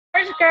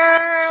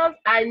Girls,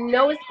 I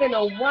know it's been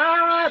a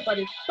while, but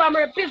it's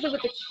summer, busy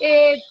with the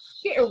kids,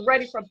 getting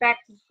ready for back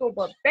to school.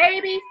 But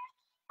baby,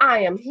 I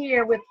am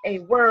here with a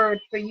word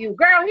for you.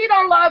 Girl, he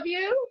don't love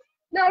you.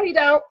 No, he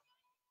don't.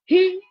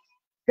 He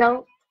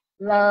don't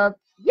love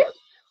you.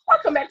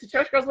 Welcome back to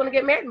Church Girls Want to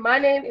Get Married. My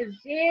name is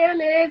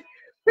Janice.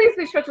 Please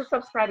be sure to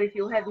subscribe if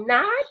you have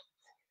not.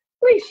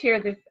 Please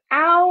share this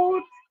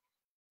out.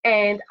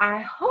 And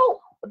I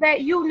hope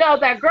that you know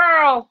that,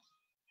 girl,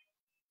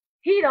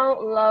 he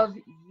don't love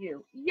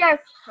you. Yes,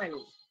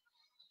 honey.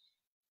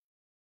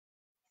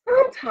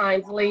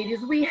 Sometimes, ladies,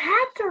 we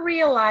have to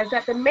realize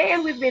that the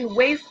man we've been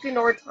wasting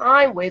our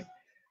time with,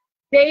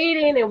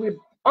 dating, and we're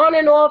on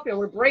and off, and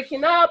we're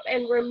breaking up,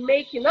 and we're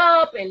making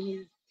up, and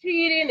he's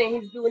cheating,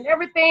 and he's doing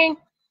everything.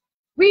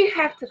 We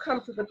have to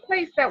come to the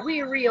place that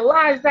we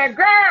realize that,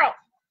 girl,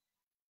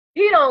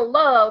 he don't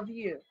love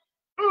you.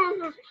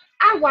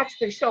 I watched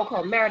this show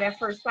called Married at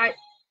First Sight,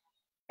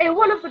 and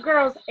one of the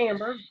girls,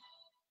 Amber,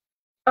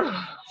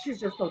 she's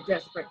just so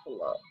desperate for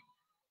love.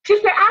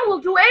 She said, I will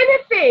do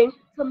anything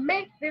to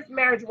make this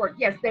marriage work.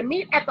 Yes, they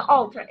meet at the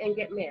altar and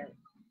get married.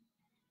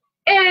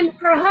 And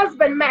her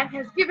husband, Matt,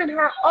 has given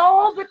her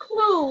all the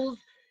clues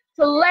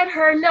to let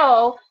her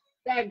know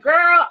that,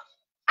 girl,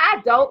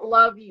 I don't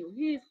love you.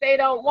 He stayed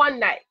on one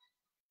night,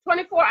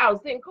 24 hours,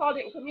 didn't call,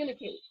 didn't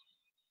communicate.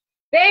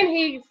 Then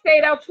he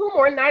stayed out 2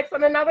 more nights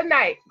on another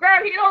night.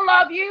 Girl, he don't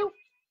love you.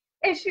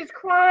 And she's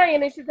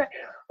crying, and she's like,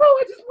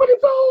 oh, I just wanted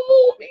to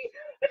hold me.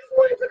 I just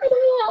wanted to come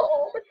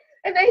home.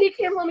 And then he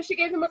came home, and she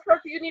gave him a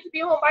curfew. You need to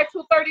be home by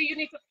 2:30. You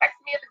need to text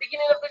me at the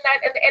beginning of the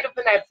night and the end of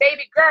the night.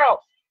 Baby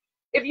girl,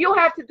 if you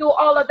have to do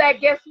all of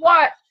that, guess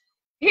what?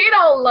 He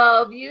don't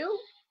love you.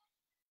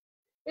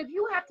 If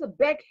you have to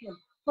beg him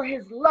for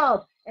his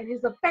love and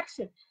his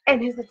affection and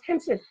his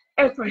attention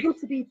and for him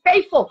to be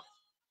faithful,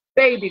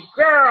 baby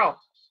girl,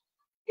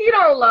 he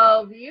don't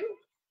love you.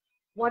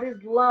 What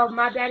is love?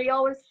 My daddy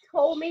always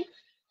told me,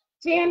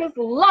 Janice,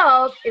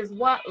 love is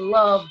what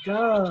love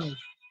does.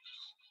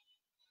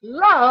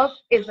 Love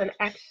is an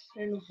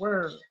action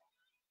word.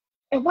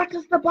 And what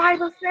does the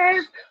Bible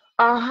say?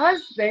 A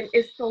husband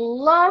is to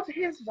love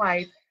his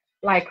wife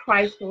like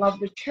Christ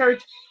loved the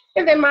church.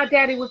 And then my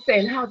daddy was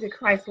saying, how did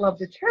Christ love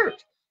the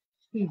church?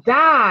 He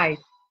died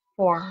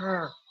for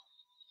her.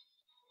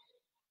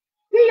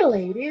 See,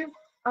 ladies,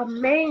 a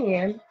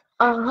man,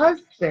 a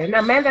husband,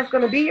 a man that's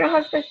going to be your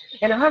husband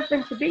and a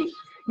husband to be,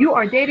 you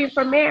are dating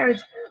for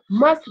marriage,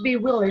 must be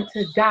willing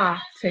to die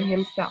to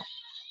himself.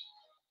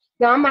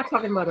 Now, I'm not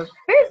talking about a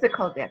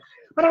physical death,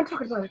 but I'm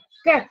talking about a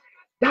death,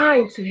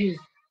 dying to his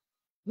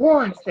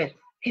wants and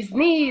his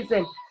needs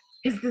and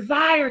his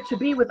desire to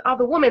be with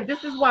other women.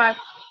 This is why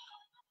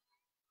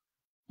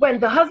when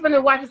the husband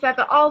and wife is at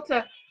the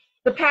altar,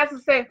 the pastor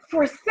said,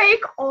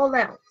 forsake all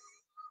else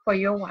for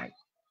your wife.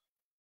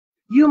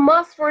 You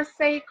must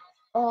forsake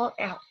all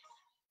else.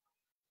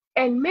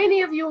 And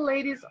many of you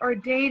ladies are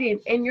dating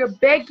and you're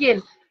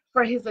begging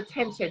for his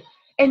attention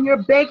and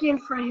you're begging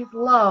for his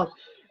love.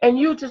 And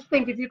you just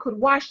think if you could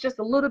wash just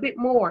a little bit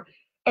more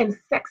and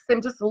sex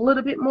him just a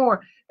little bit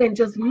more, then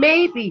just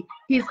maybe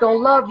he's going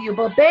to love you.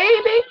 But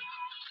baby,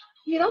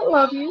 he don't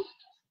love you.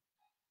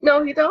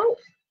 No, he don't.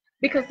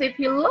 Because if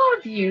he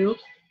loved you,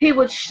 he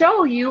would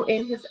show you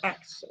in his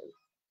actions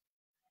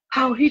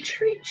how he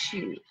treats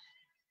you,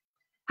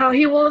 how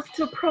he wants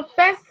to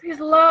profess his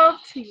love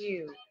to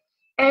you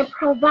and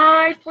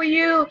provide for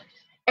you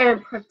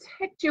and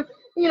protect you.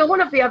 You know,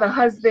 one of the other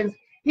husbands,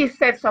 he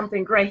said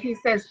something great. He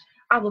says,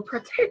 I will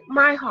protect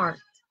my heart,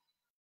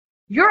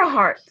 your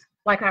heart,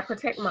 like I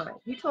protect mine.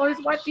 He told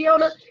his wife,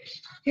 Fiona,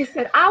 he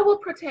said, I will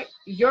protect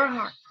your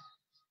heart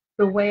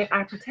the way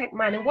I protect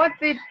mine. And what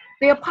did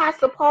the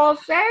Apostle Paul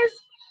says?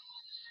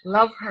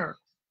 Love her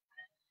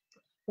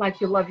like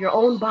you love your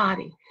own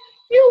body.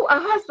 You, a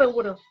husband,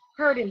 would have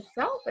hurt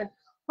himself and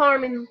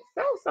harmed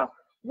himself. So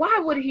why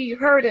would he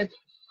hurt and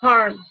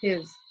harm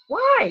his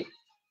wife?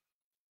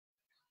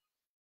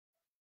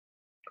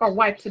 Or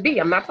wife to be.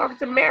 I'm not talking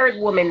to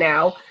married women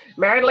now.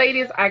 Married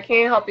ladies, I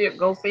can't help you.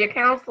 Go see a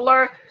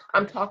counselor.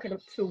 I'm talking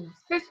to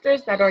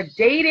sisters that are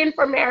dating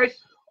for marriage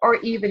or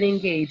even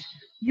engaged.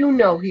 You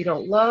know he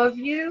don't love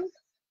you.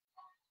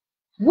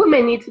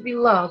 Women need to be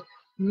loved.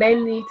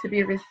 Men need to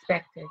be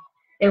respected.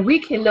 And we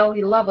can know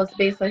he loves us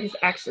based on his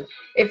actions.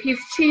 If he's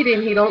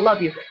cheating, he don't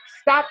love you.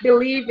 Stop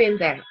believing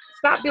that.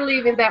 Stop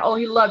believing that, oh,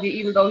 he loves you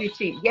even though he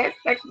cheats. Yes,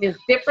 sex is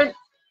different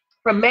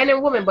from men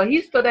and women, but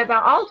he stood at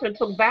the altar and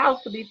took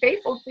vows to be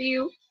faithful to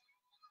you.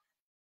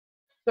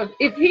 So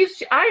if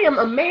he's, I am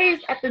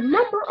amazed at the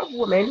number of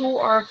women who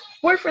are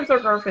boyfriends or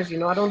girlfriends. You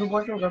know, I don't do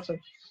boyfriend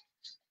girlfriend.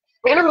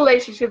 In a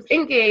relationship,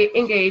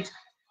 engaged,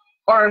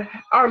 or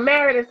are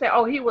married and say,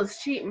 oh, he was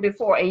cheating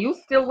before, and you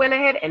still went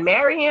ahead and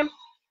married him.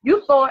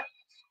 You thought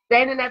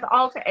standing at the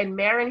altar and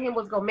marrying him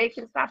was going to make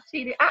him stop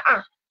cheating.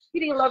 He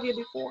didn't love you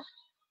before.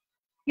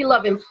 He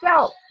loved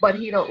himself, but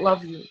he don't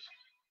love you.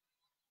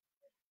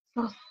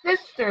 So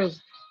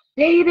sisters,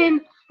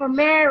 dating for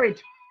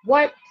marriage.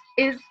 What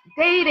is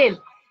dating?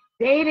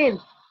 Dating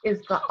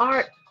is the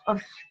art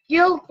of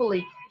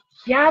skillfully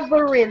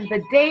gathering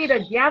the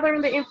data,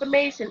 gathering the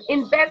information,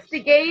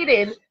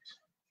 investigating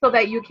so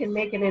that you can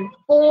make an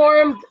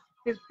informed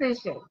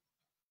decision.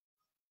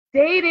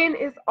 Dating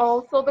is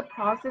also the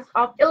process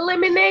of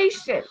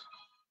elimination.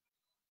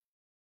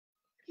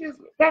 Excuse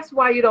me. That's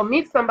why you don't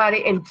meet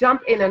somebody and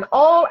jump in an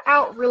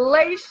all-out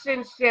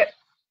relationship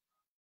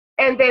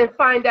and then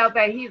find out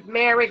that he's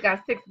married,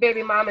 got 6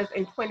 baby mamas,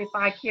 and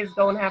 25 kids,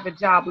 don't have a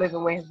job,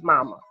 living with his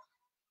mama.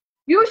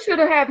 You should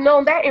have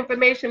known that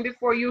information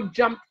before you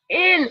jumped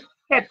in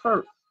head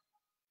first.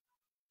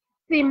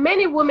 See,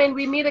 many women,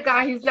 we meet a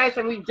guy, he's nice,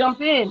 and we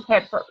jump in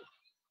head first.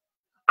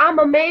 I'm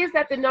amazed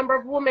at the number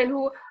of women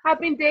who have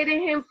been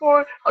dating him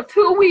for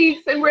 2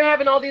 weeks and we're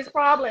having all these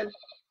problems.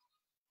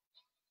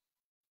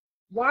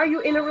 Why are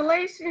you in a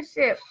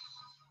relationship?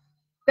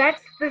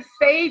 That's the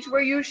stage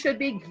where you should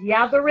be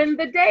gathering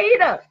the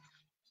data,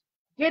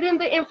 getting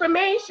the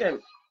information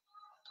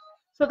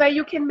so that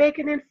you can make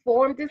an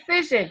informed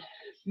decision.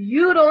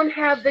 You don't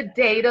have the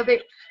data, the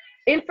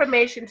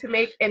information to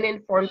make an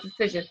informed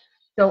decision.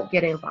 Don't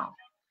get involved.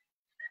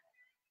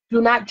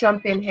 Do not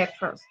jump in head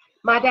first.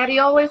 My daddy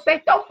always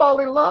said, don't fall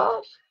in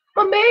love.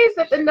 I'm amazed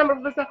at the number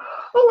of us.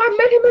 Oh, I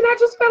met him and I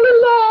just fell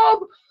in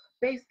love.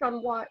 Based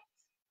on what?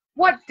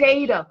 What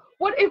data?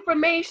 What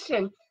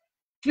information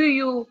do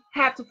you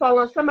have to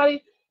follow?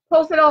 Somebody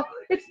posted, oh,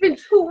 it's been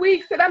 2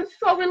 weeks and I'm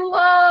so in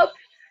love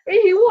and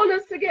he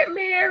wants us to get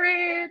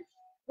married.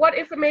 What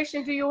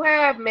information do you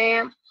have,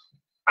 ma'am?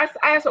 I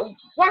asked her,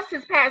 what's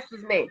his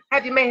pastor's name?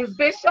 Have you met his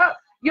bishop?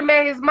 You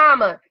met his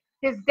mama,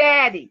 his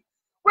daddy.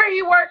 Where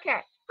he work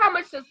at? How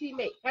much does he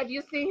make? Have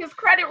you seen his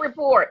credit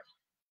report?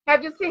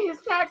 Have you seen his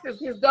taxes,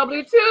 his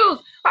W-2s?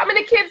 How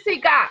many kids he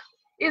got?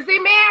 Is he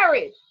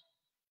married?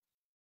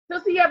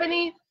 Does he have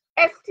any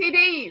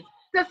STDs?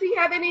 Does he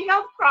have any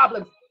health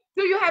problems?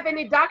 Do you have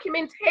any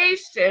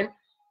documentation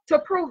to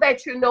prove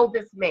that you know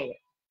this man?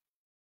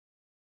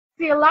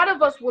 See, a lot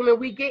of us women,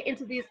 we get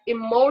into these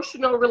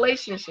emotional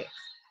relationships.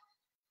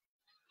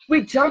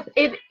 We jump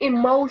in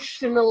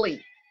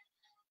emotionally.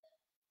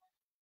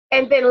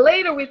 And then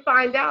later we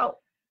find out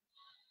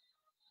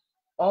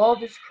all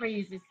this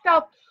crazy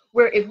stuff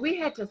where if we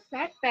had to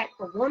sat back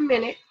for 1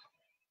 minute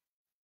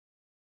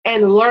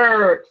and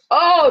learn,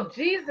 oh,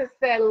 Jesus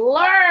said,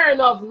 learn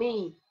of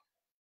me.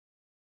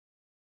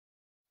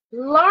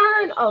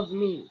 Learn of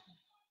me.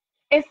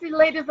 And see,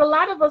 ladies, a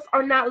lot of us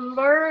are not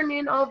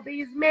learning of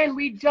these men.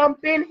 We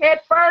jump in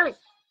head first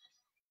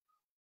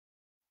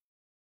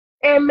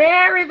and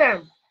marry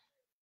them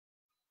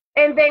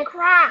and then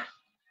cry.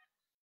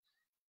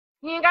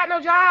 He ain't got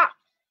no job.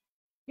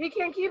 He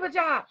can't keep a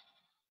job.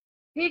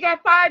 He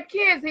got 5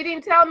 kids. He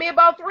didn't tell me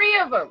about 3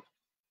 of them.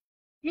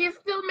 He's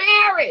still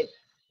married.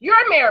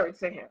 You're married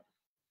to him.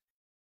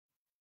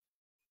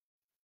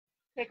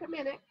 Take a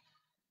minute.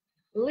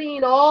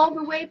 Lean all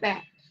the way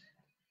back.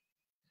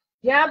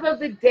 Gather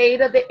the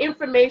data, the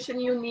information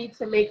you need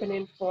to make an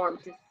informed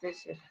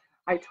decision.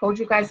 I told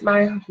you guys,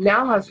 my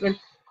now husband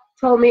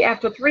told me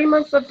after 3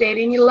 months of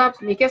dating, he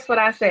loved me. Guess what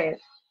I said?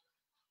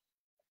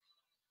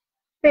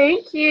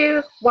 Thank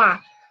you. Why?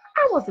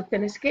 I wasn't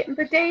finished getting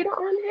the data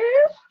on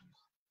him.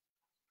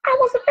 I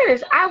wasn't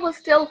finished. I was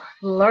still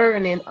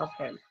learning of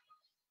him.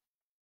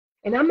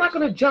 And I'm not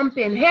going to jump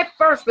in head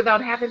first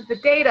without having the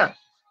data.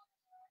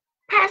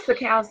 Pastor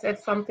Cal said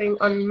something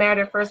on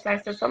Matter First. I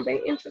said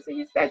something interesting.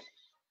 He said,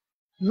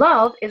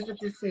 love is a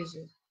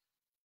decision.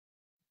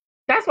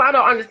 That's why I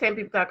don't understand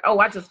people talk, oh,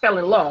 I just fell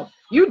in love.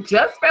 You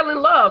just fell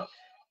in love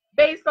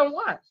based on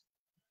what?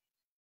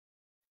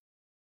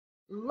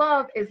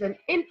 Love is an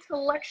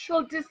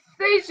intellectual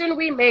decision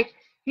we make.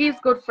 He's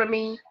good for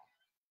me,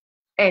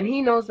 and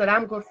he knows that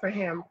I'm good for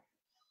him.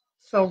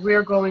 So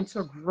we're going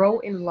to grow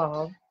in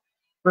love.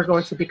 We're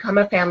going to become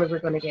a family. We're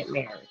going to get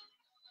married.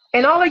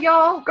 And all of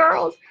y'all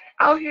girls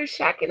out here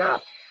shacking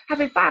up,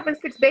 having 5 and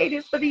 6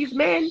 babies for these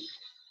men,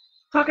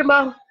 talking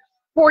about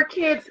 4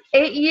 kids,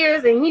 8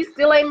 years, and he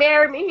still ain't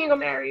married me. He ain't gonna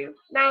marry you.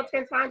 9 or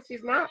 10 times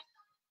he's not.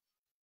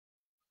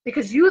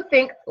 Because you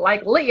think,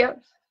 like Leah,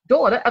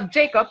 daughter of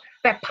Jacob,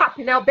 that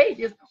popping out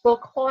babies will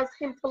cause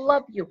him to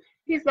love you.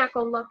 He's not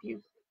gonna love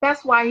you.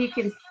 That's why he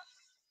can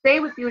stay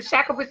with you,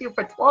 shack up with you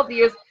for 12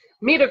 years,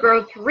 meet a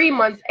girl 3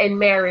 months, and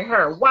marry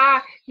her.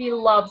 Why? He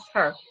loves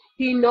her.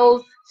 He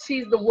knows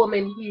she's the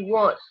woman he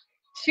wants.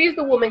 She's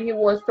the woman he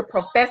wants to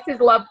profess his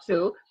love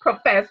to,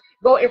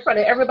 go in front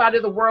of everybody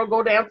in the world,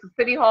 go down to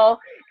City Hall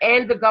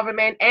and the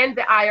government and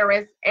the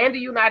IRS and the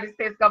United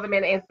States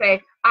government and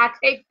say, I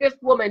take this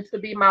woman to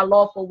be my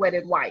lawful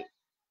wedded wife.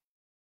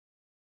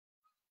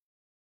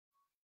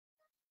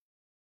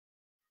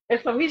 And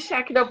so he's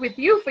shacking up with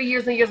you for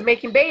years and years,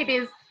 making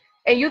babies,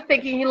 and you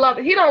thinking he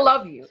don't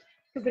love you.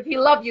 Because if he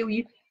loved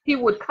you, he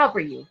would cover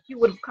you. He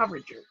would have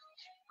covered you.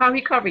 How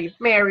he cover you?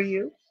 Marry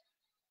you.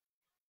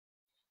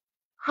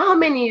 How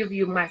many of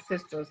you, my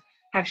sisters,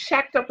 have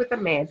shacked up with a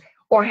man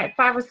or had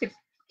 5 or 6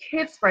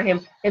 kids for him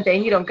and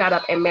then he done got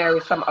up and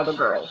married some other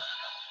girl?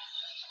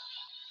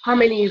 How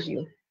many of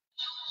you?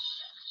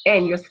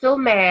 And you're still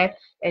mad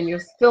and you're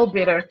still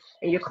bitter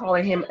and you're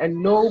calling him a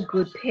no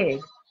good pig.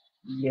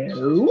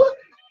 No,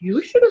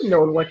 You should have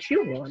known what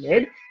you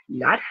wanted,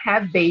 not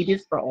have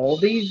babies for all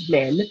these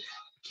men.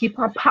 Keep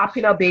on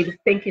popping out babies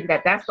thinking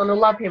that that's going to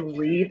love him.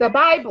 Read the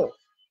Bible.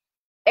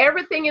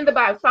 Everything in the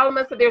Bible.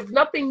 Solomon said there's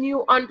nothing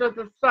new under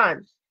the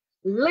sun.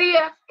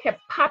 Leah kept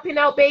popping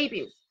out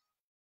babies.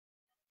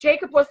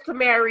 Jacob was to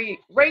marry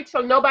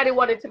Rachel. Nobody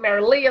wanted to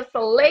marry Leah.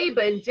 So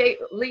Laban,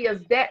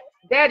 Leah's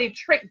daddy,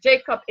 tricked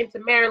Jacob into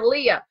marrying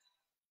Leah.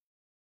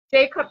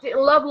 Jacob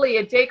didn't love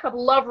Leah. Jacob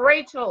loved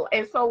Rachel.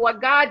 And so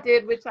what God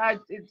did, which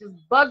it just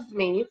bugs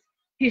me,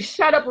 he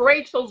shut up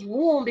Rachel's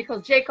womb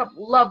because Jacob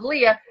loved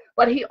Leah,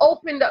 but he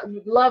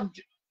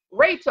loved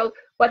Rachel,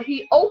 but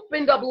he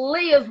opened up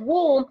Leah's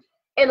womb,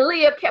 and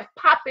Leah kept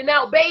popping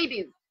out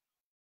babies.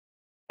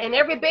 And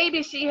every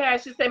baby she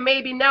had, she said,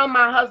 maybe now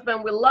my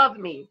husband will love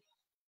me.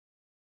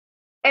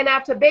 And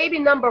after baby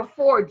number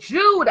 4,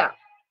 Judah,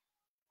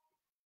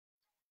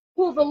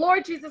 who the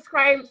Lord Jesus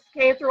Christ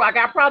came through. I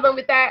got a problem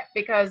with that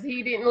because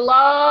he didn't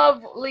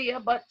love Leah,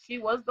 but she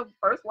was the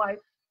first wife.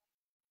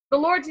 The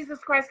Lord Jesus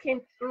Christ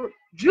came through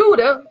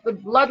Judah, the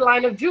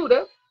bloodline of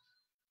Judah.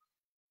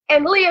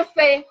 And Leah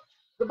said,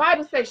 the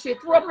Bible says she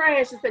threw up her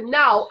hands. She said,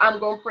 now I'm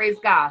going to praise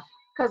God.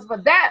 Because for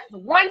that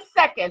 1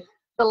 second,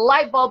 the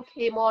light bulb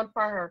came on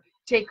for her.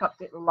 Jacob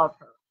didn't love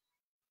her.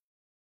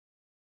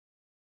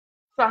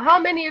 So how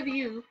many of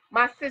you,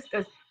 my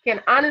sisters,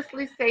 can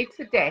honestly say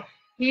today,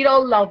 he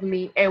don't love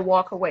me, and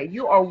walk away?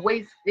 You are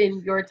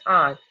wasting your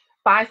time.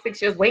 5,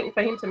 6 years waiting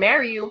for him to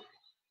marry you.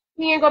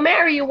 He ain't going to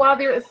marry you while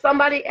there is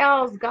somebody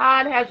else.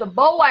 God has a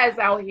Boaz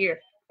out here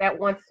that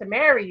wants to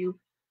marry you,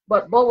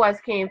 but Boaz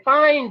can't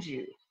find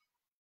you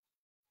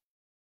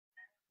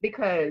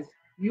because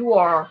you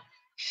are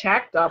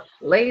shacked up,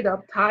 laid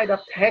up, tied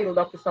up, tangled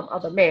up with some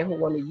other man who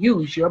want to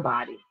use your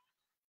body.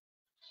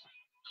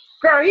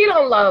 Girl, he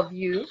don't love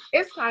you.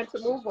 It's time to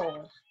move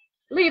on.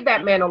 Leave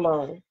that man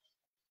alone.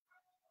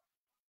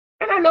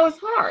 And I know it's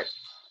hard.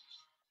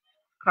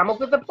 Come up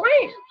with a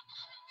plan.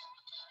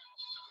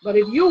 But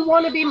if you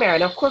want to be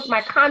married, of course,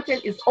 my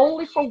content is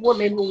only for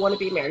women who want to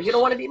be married. You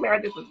don't want to be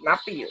married, this is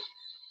not for you.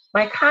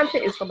 My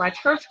content is for my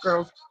church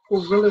girls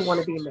who really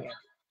want to be married.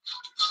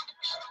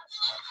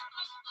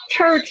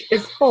 Church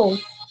is full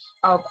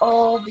of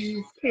all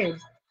these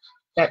kids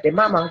that the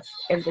mamas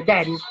and the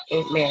daddies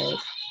ain't married.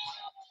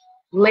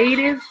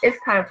 Ladies, it's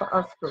time for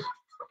us to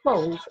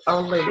close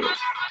our lineage.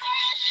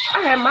 I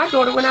had my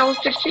daughter when I was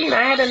 16.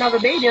 I had another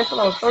baby until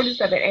I was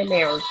 37 and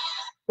married.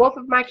 Both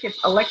of my kids,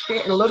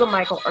 Alexia and little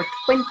Michael, are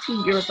 20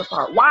 years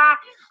apart. Why?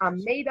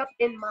 I'm made up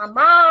in my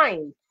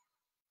mind.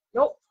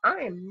 Nope, I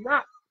am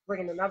not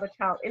bringing another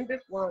child in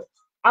this world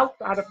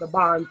outside of the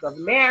bonds of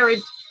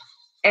marriage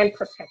and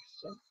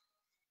protection.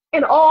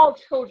 And all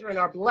children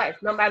are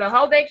blessed, no matter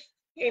how they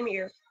came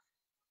here.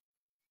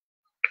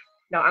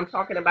 Now, I'm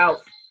talking about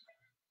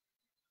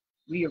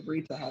we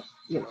agreed to have,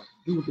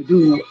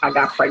 do, I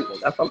got pregnant.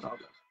 That's what I'm talking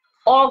about.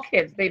 All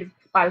kids, babies,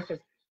 Bible says,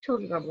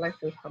 children are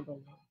blessed and humble.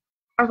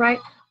 All right?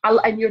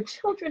 And your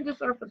children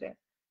deserve that.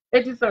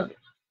 They deserve it.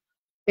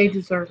 They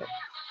deserve it.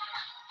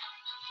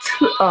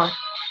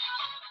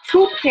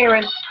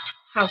 Two-parent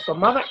household,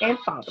 mother and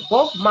father,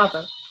 both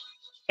mother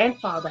and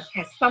father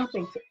has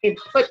something to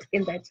input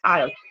in that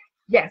child.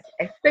 Yes,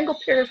 as single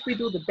parents, we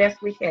do the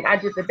best we can. I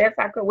did the best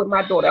I could with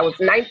my daughter. I was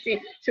 19.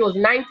 She was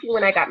 19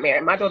 when I got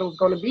married. My daughter was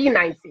going to be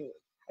 19.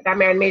 I got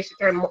married in May. She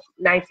turned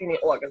 19 in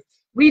August.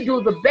 We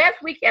do the best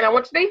we can. I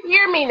want you to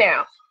hear me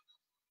now.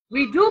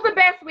 We do the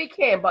best we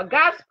can, but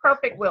God's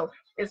perfect will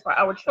is for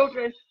our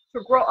children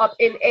to grow up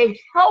in a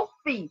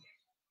healthy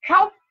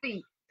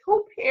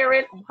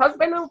two-parent,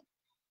 husband and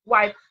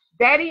wife,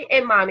 daddy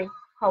and mommy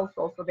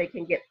household so they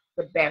can get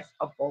the best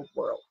of both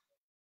worlds.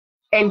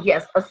 And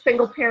yes, a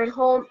single-parent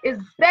home is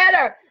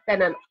better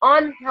than an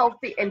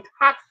unhealthy and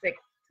toxic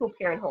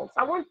two-parent home.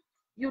 So I want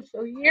you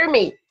to hear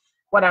me.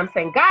 What I'm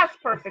saying, God's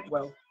perfect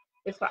will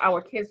is for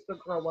our kids to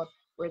grow up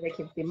where they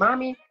can see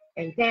mommy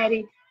and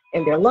daddy,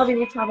 and they're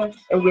loving each other,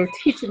 and we're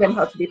teaching them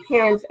how to be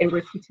parents, and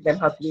we're teaching them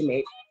how to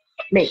be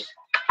mates.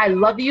 I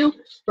love you.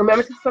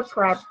 Remember to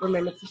subscribe.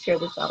 Remember to share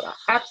this out. I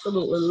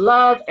absolutely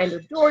love and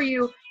adore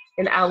you,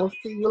 and I will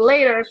see you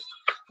later.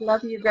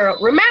 Love you, girl.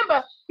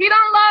 Remember, he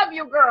don't love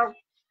you, girl.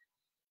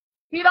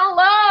 He don't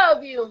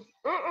love you.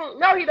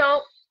 No, he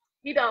don't.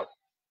 He don't.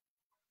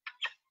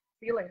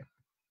 See you later.